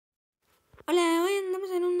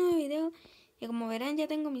verán, ya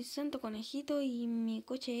tengo mi santo conejito y mi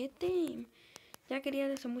coche este. Ya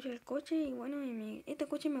quería hace mucho el coche y bueno, este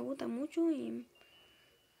coche me gusta mucho y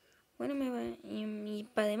bueno, y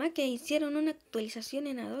además que hicieron una actualización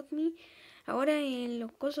en Adopt Me. Ahora en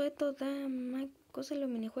los cosos estos dan más cosas en los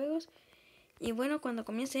minijuegos. Y bueno, cuando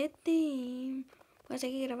comience voy a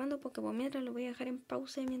seguir grabando porque por mientras lo voy a dejar en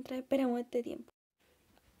pausa mientras esperamos este tiempo.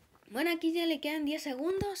 Bueno, aquí ya le quedan 10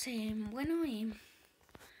 segundos. Bueno,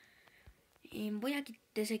 voy a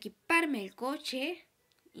desequiparme el coche.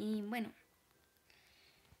 Y bueno,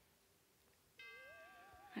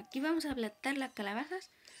 aquí vamos a aplastar las calabazas.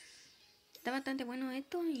 Está bastante bueno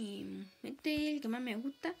esto y este es el que más me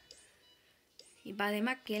gusta. Y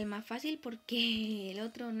además que es el más fácil porque el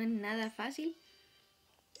otro no es nada fácil.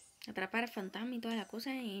 Atrapar fantasma y toda la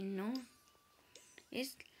cosa y no.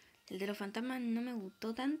 El de los fantasmas no me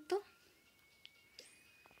gustó tanto.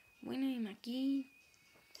 Bueno, y aquí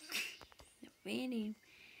a ver,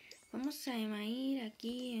 vamos a ir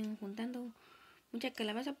aquí juntando muchas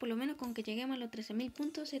calabazas. Por lo menos con que lleguemos a los 13.000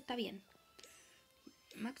 puntos está bien.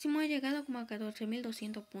 Máximo he llegado como a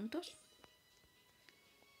 14.200 puntos.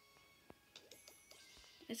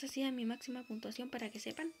 Esa sí es mi máxima puntuación para que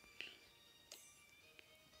sepan.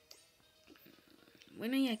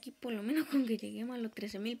 Bueno, y aquí por lo menos con que lleguemos a los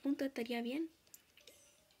 13.000 puntos estaría bien.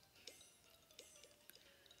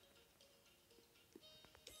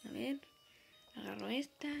 A ver, agarro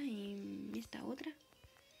esta y esta otra.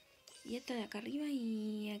 Y esta de acá arriba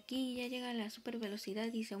y aquí ya llega la super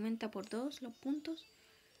velocidad y se aumenta por 2 los puntos.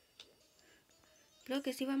 Creo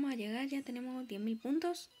que sí vamos a llegar, ya tenemos 10.000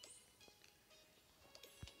 puntos.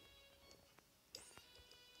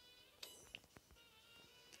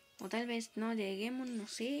 O tal vez no lleguemos, no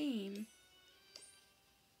sé.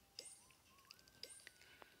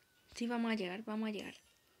 Sí, vamos a llegar, vamos a llegar.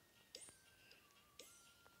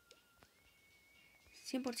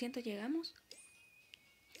 100% llegamos.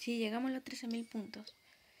 Sí, llegamos a los 13.000 puntos.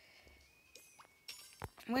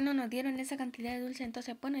 Bueno, nos dieron esa cantidad de dulce,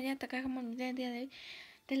 entonces bueno, ya hasta acá como el día de hoy.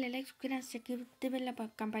 Denle like, suscríbanse, activen la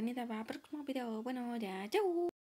campanita para el próximo video. Bueno, ya, chau.